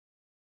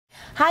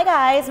Hi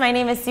guys, my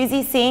name is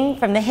Suzy Singh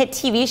from the hit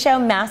TV show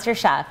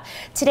Masterchef.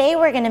 Today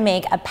we're going to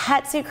make a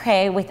pâte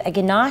sucrée with a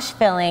ganache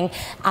filling,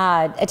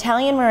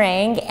 Italian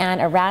meringue, and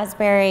a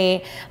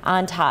raspberry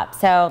on top.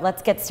 So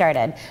let's get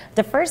started.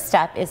 The first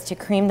step is to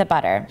cream the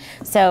butter.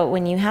 So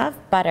when you have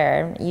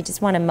butter, you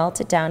just want to melt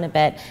it down a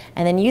bit,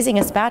 and then using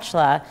a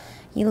spatula,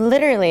 you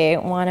literally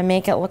want to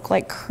make it look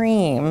like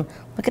cream.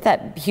 Look at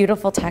that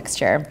beautiful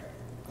texture.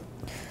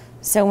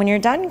 So when you're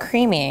done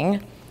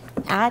creaming,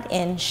 add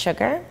in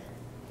sugar,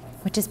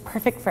 which is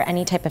perfect for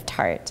any type of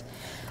tart.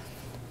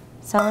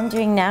 So all I'm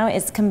doing now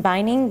is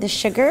combining the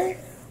sugar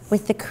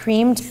with the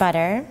creamed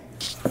butter.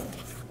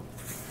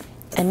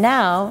 And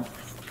now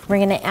we're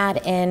gonna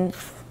add in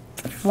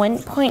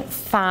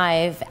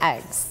 1.5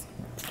 eggs,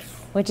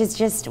 which is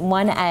just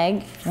one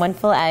egg, one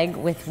full egg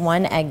with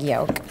one egg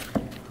yolk.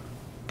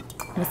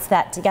 Mix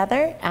that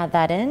together, add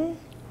that in.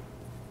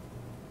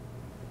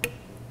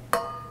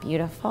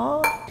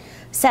 Beautiful.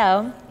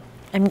 So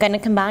I'm going to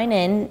combine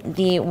in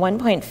the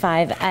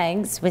 1.5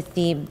 eggs with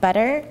the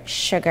butter,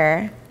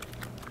 sugar.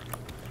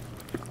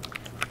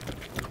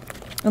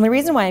 And the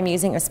reason why I'm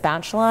using a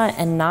spatula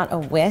and not a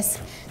whisk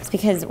is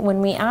because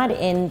when we add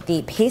in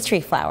the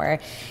pastry flour,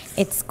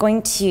 it's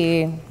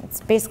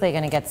basically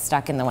going to get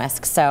stuck in the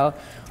whisk. So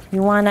we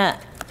want to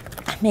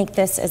make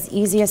this as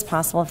easy as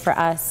possible for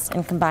us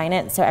and combine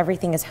it so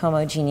everything is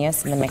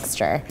homogeneous in the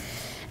mixture.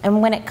 And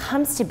when it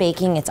comes to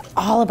baking, it's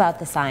all about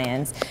the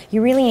science.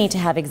 You really need to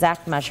have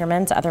exact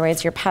measurements,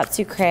 otherwise your pâte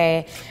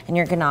sucrée and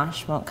your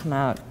ganache won't come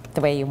out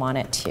the way you want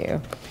it to.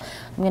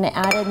 I'm gonna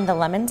add in the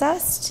lemon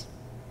zest,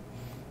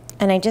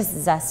 and I just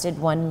zested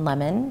one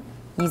lemon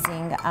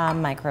using a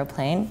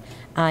microplane.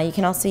 You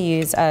can also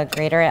use a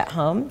grater at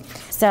home.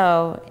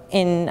 So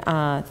in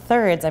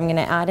thirds, I'm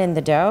gonna add in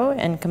the dough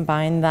and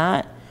combine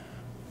that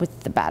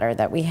with the batter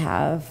that we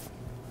have.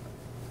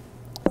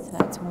 So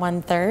that's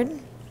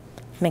 1/3.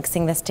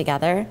 Mixing this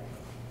together.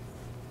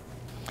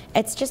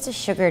 It's just a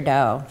sugar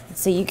dough.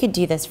 So you could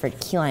do this for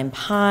key lime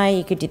pie,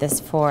 you could do this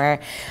for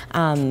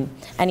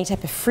any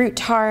type of fruit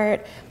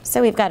tart.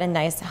 So we've got a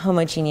nice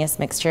homogeneous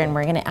mixture, and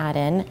we're gonna add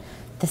in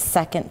the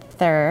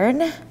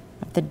 2/3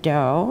 of the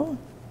dough.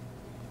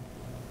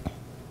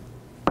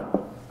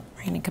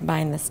 We're gonna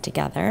combine this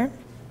together.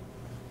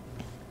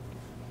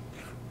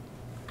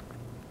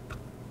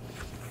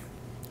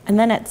 And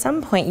then at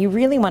some point, you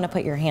really wanna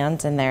put your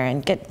hands in there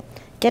and get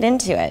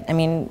into it. I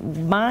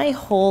mean, my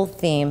whole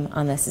theme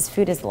on this is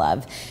food is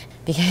love,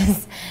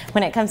 because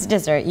when it comes to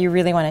dessert, you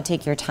really want to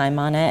take your time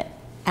on it.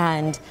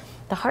 And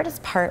the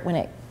hardest part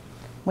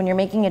when you're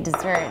making a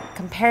dessert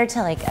compared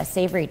to like a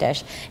savory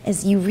dish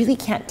is you really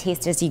can't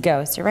taste as you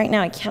go. So right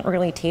now I can't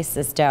really taste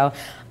this dough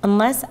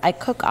unless I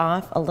cook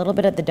off a little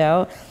bit of the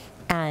dough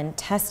and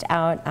test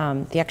out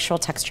the actual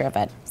texture of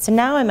it. So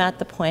now I'm at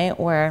the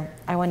point where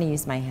I want to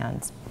use my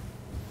hands.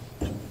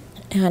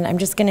 And I'm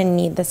just gonna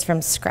knead this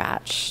from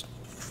scratch.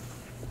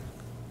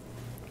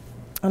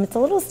 It's a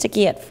little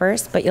sticky at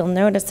first, but you'll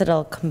notice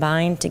it'll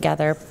combine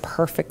together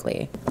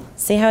perfectly.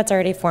 See how it's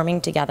already forming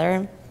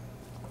together?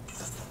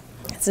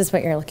 This is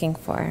what you're looking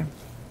for.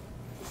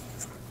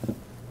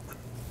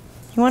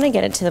 You want to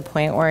get it to the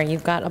point where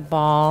you've got a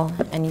ball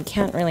and you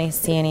can't really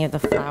see any of the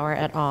flour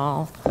at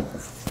all.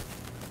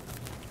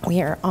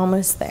 We are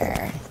almost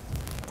there.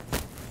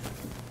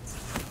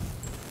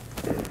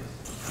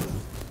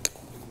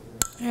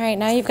 All right,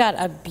 now you've got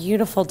a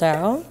beautiful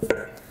dough.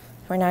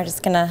 We're now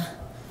just gonna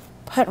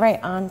put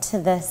right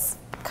onto this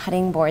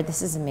cutting board.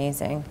 This is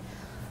amazing.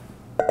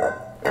 So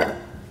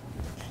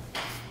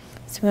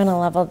we want to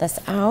level this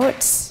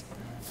out.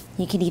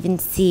 You can even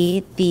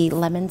see the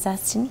lemon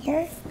zest in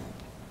here.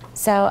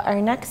 So our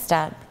next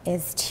step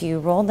is to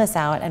roll this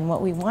out, and what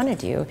we want to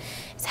do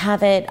is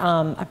have it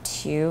up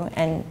to,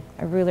 and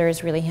a ruler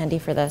is really handy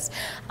for this,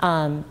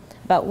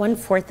 about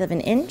 1/4 of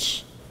an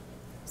inch.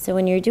 So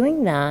when you're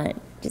doing that,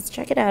 just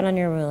check it out on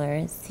your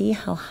ruler, see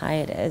how high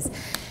it is.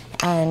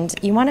 And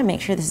you want to make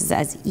sure this is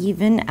as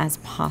even as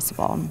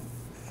possible.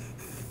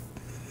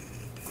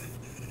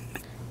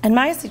 And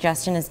my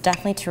suggestion is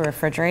definitely to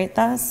refrigerate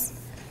this.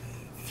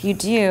 If you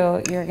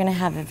do, you're going to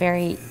have a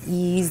very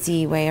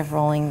easy way of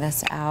rolling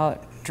this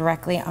out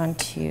directly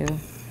onto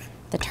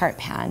the tart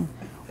pan.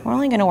 We're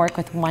only going to work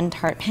with one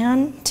tart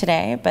pan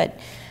today, but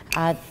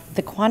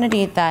the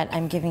quantity that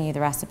I'm giving you the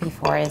recipe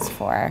for is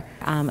for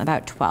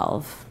about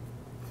 12.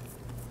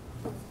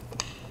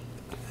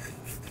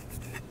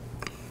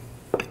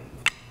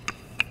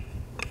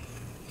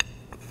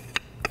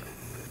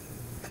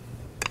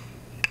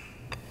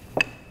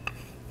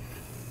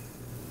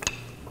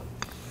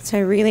 So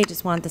I really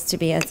just want this to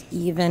be as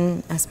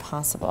even as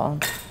possible.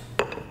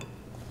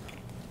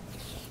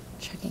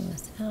 Checking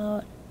this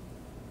out.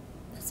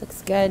 This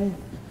looks good.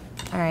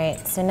 All right,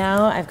 so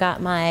now I've got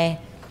my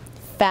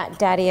Fat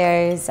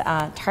Daddy-O's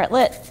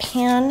tartlet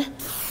pan.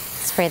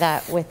 Spray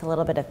that with a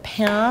little bit of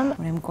Pam.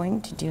 What I'm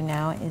going to do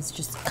now is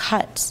just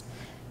cut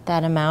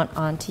that amount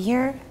onto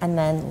here and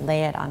then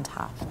lay it on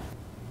top.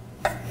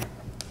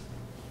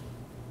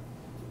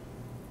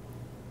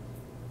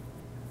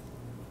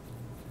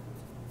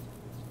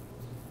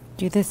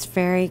 Do this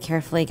very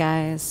carefully,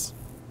 guys.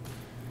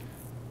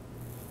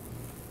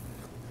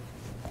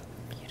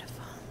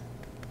 Beautiful.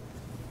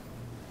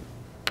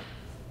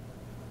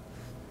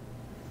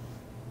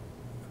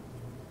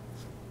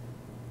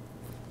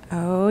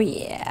 Oh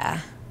yeah.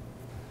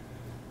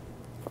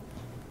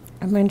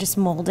 I'm going to just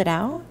mold it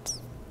out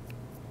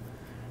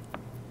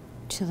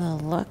to the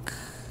look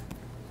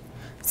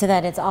so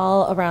that it's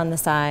all around the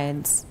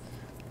sides.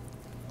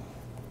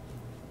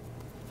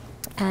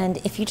 And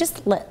if you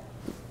just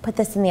put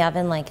this in the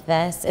oven like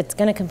this, it's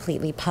going to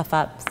completely puff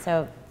up.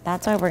 So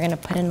that's why we're going to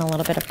put in a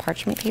little bit of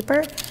parchment paper.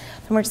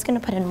 And we're just going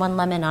to put in 1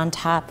 lemon on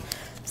top,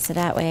 so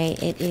that way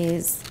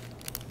it's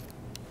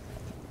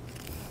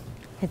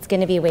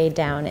going to be weighed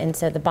down, and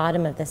so the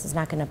bottom of this is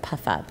not going to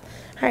puff up.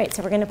 All right,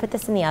 so we're going to put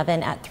this in the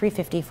oven at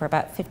 350 for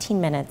about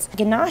 15 minutes.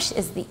 Ganache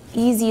is the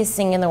easiest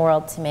thing in the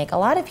world to make. A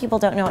lot of people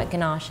don't know what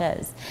ganache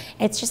is.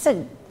 It's just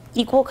an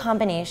equal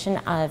combination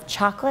of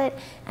chocolate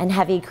and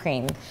heavy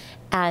cream.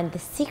 And the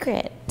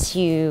secret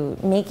to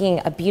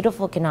making a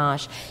beautiful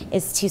ganache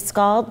is to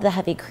scald the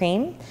heavy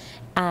cream.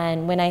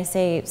 And when I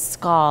say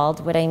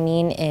scald, what I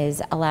mean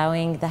is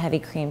allowing the heavy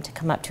cream to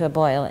come up to a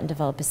boil and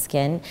develop a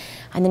skin.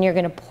 And then you're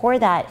going to pour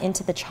that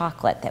into the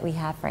chocolate that we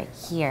have right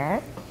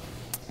here.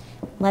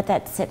 Let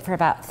that sit for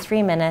about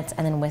 3 minutes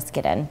and then whisk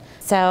it in.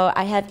 So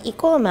I have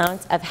equal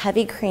amounts of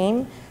heavy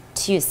cream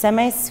to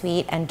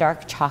semi-sweet and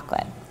dark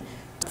chocolate.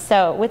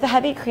 So with the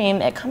heavy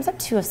cream, it comes up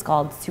to a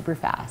scald super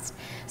fast.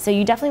 So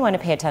you definitely want to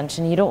pay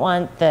attention. You don't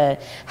want the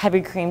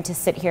heavy cream to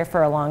sit here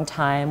for a long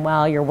time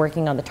while you're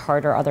working on the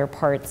tart or other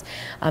parts.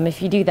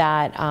 If you do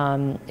that,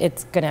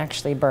 it's going to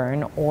actually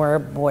burn or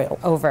boil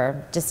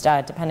over, just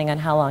depending on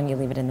how long you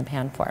leave it in the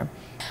pan for.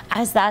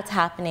 As that's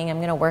happening, I'm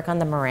going to work on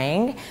the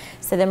meringue.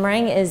 So the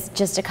meringue is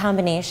just a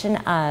combination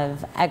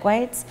of egg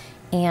whites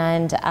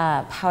and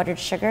powdered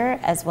sugar,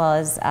 as well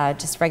as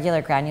just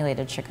regular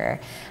granulated sugar.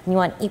 And you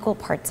want equal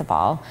parts of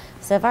all.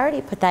 So I've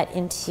already put that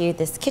into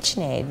this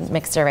KitchenAid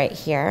mixer right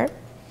here.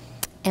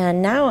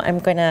 And now I'm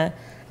gonna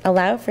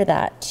allow for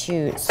that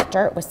to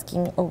start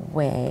whisking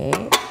away.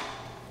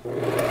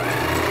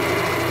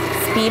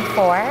 Speed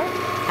 4,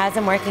 as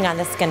I'm working on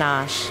this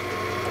ganache.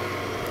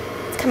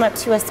 It's come up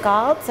to a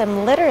scald, so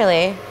I'm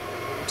literally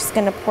just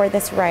gonna pour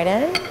this right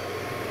in.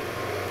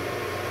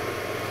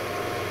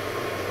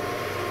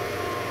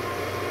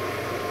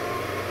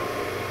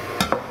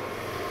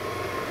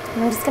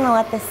 I'm just gonna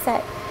let this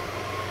sit.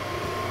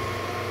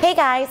 Hey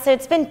guys, so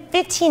it's been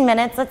 15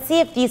 minutes. Let's see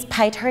if these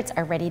pie tarts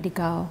are ready to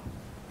go.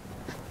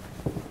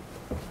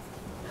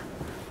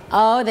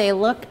 Oh, they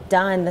look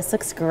done. This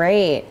looks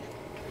great.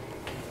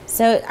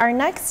 So our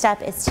next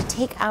step is to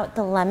take out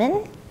the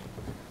lemon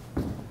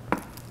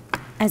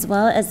as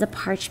well as the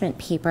parchment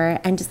paper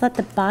and just let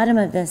the bottom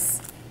of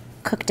this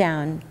cook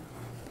down.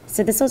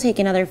 So this will take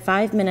another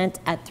 5 minutes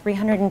at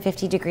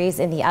 350 degrees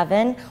in the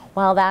oven.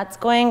 While that's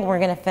going, we're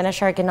gonna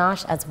finish our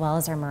ganache as well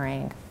as our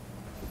meringue.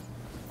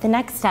 The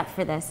next step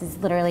for this is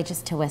literally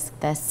just to whisk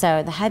this.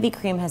 So the heavy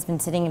cream has been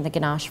sitting in the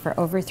ganache for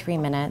over 3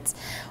 minutes.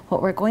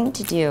 What we're going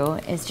to do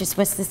is just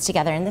whisk this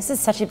together. And this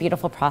is such a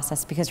beautiful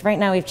process because right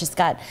now we've just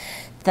got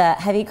the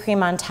heavy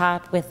cream on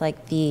top with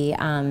like the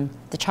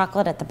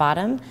chocolate at the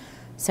bottom.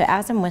 So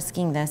as I'm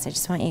whisking this, I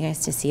just want you guys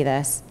to see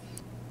this.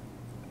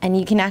 And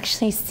you can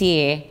actually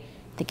see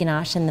the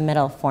ganache in the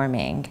middle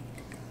forming.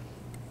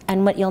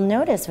 And what you'll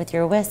notice with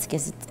your whisk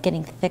is it's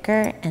getting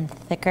thicker and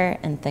thicker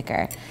and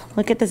thicker.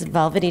 Look at this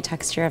velvety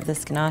texture of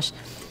this ganache.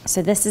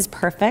 So this is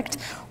perfect.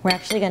 We're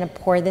actually gonna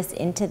pour this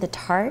into the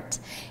tart,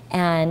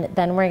 and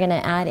then we're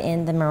gonna add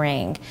in the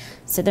meringue.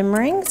 So the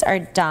meringues are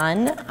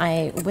done.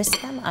 I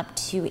whisk them up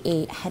to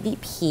a heavy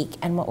peak,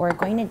 and what we're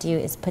going to do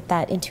is put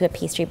that into a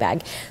pastry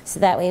bag. So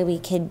that way we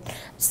could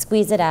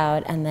squeeze it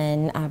out and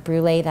then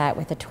brulee that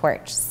with a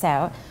torch.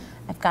 So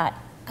I've got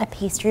a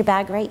pastry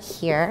bag right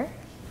here.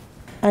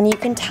 And you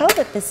can tell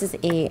that this is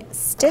a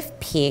stiff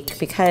peak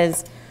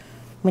because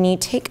when you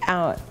take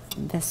out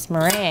this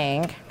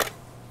meringue,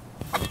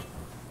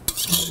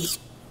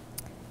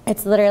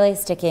 it's literally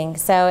sticking.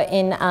 So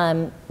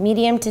in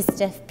medium to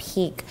stiff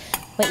peak,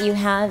 what you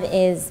have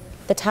is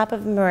the top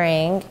of the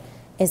meringue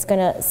is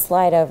gonna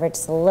slide over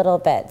just a little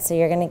bit. So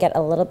you're gonna get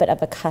a little bit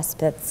of a cusp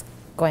that's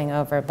going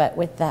over, but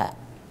with the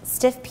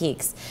stiff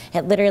peaks,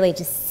 it literally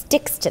just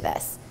sticks to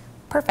this.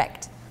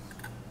 Perfect.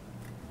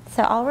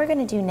 So all we're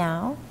gonna do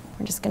now,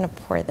 we're just gonna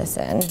pour this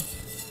in.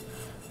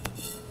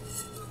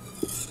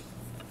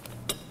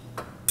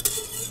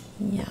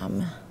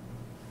 Yum.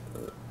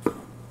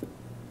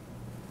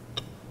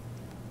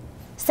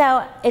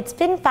 So it's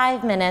been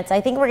 5 minutes. I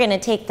think we're gonna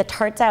take the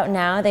tarts out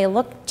now. They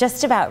look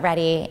just about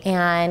ready,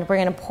 and we're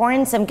gonna pour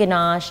in some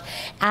ganache,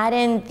 add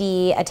in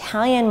the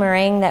Italian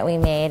meringue that we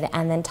made,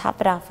 and then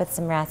top it off with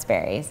some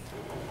raspberries.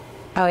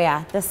 Oh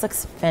yeah, this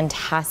looks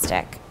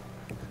fantastic.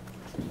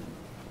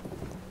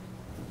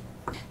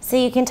 So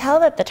you can tell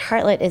that the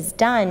tartlet is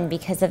done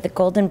because of the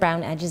golden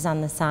brown edges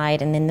on the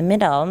side, and in the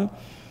middle,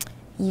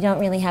 you don't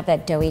really have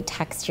that doughy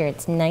texture.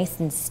 It's nice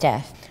and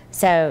stiff.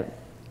 So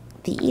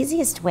the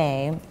easiest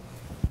way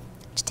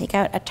to take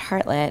out a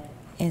tartlet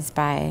is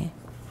by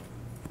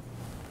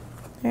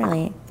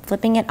literally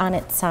flipping it on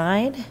its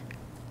side,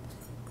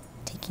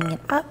 taking it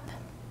up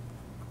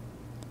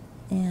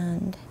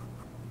and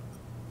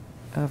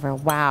over.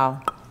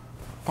 Wow,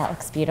 that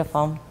looks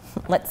beautiful.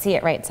 Let's see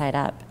it right side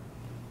up.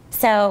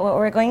 So what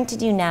we're going to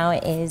do now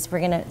is we're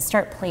gonna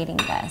start plating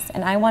this,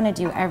 and I wanna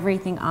do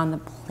everything on the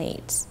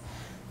plate.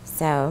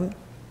 So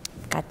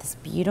I've got this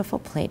beautiful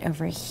plate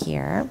over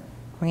here.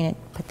 We're gonna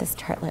put this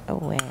tartlet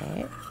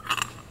away.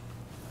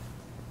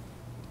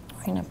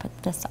 We're gonna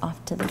put this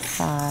off to the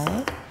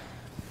side.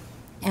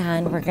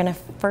 And we're gonna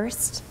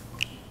first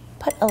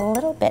put a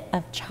little bit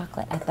of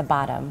chocolate at the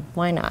bottom.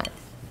 Why not?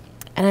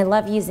 And I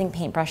love using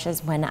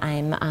paintbrushes when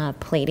I'm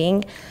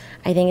plating.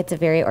 I think it's a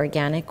very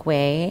organic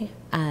way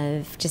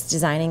of just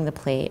designing the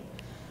plate.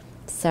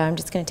 So I'm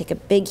just gonna take a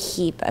big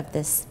heap of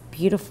this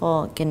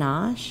beautiful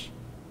ganache,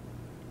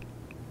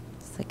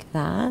 just like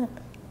that.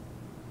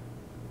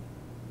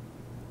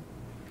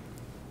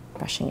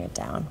 Brushing it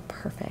down,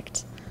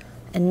 perfect.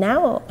 And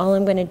now all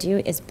I'm gonna do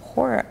is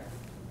pour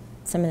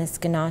some of this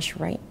ganache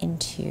right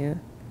into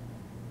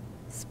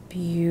this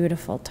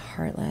beautiful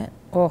tartlet.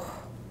 Oh,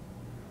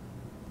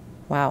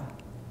 wow.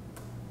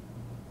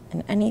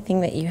 And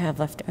anything that you have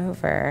left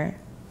over,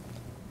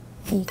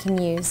 you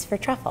can use for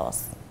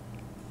truffles.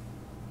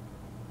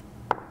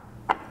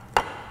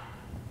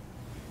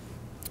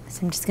 So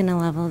I'm just gonna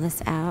level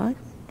this out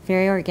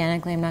very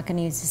organically. I'm not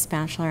gonna use a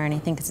spatula or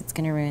anything because it's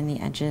gonna ruin the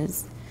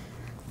edges.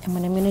 And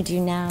what I'm gonna do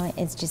now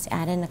is just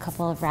add in a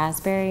couple of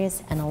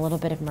raspberries and a little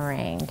bit of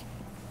meringue.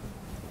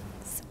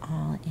 It's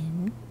all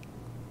in.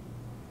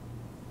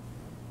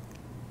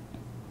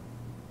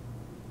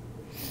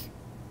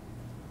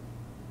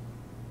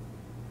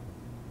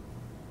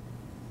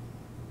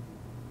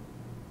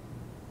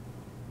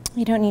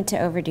 You don't need to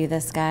overdo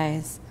this,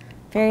 guys.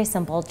 Very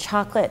simple.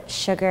 Chocolate,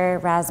 sugar,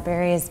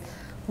 raspberries,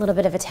 a little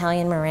bit of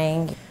Italian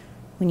meringue.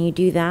 When you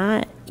do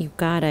that, you've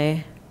got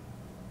a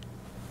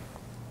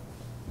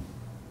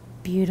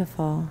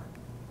beautiful.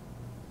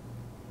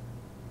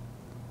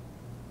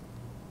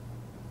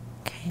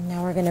 Okay,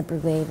 now we're gonna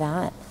brulee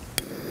that.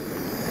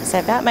 So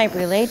I've got my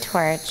brulee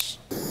torch.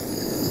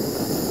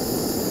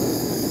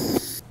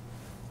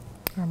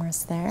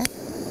 Almost there.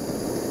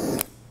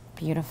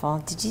 Beautiful.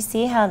 Did you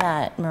see how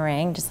that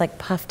meringue just like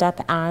puffed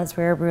up as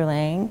we were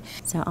bruleeing?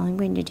 So all I'm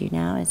going to do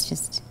now is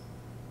just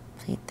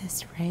plate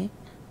this right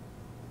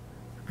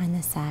on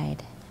the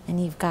side.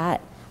 And you've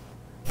got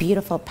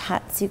beautiful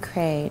pâte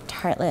sucrée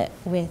tartlet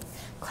with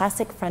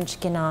classic French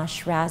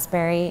ganache,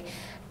 raspberry,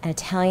 and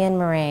Italian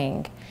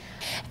meringue.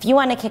 If you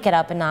want to kick it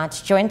up a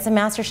notch, join some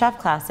Masterchef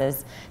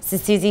classes. This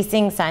is Suzy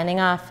Singh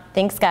signing off.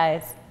 Thanks,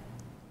 guys.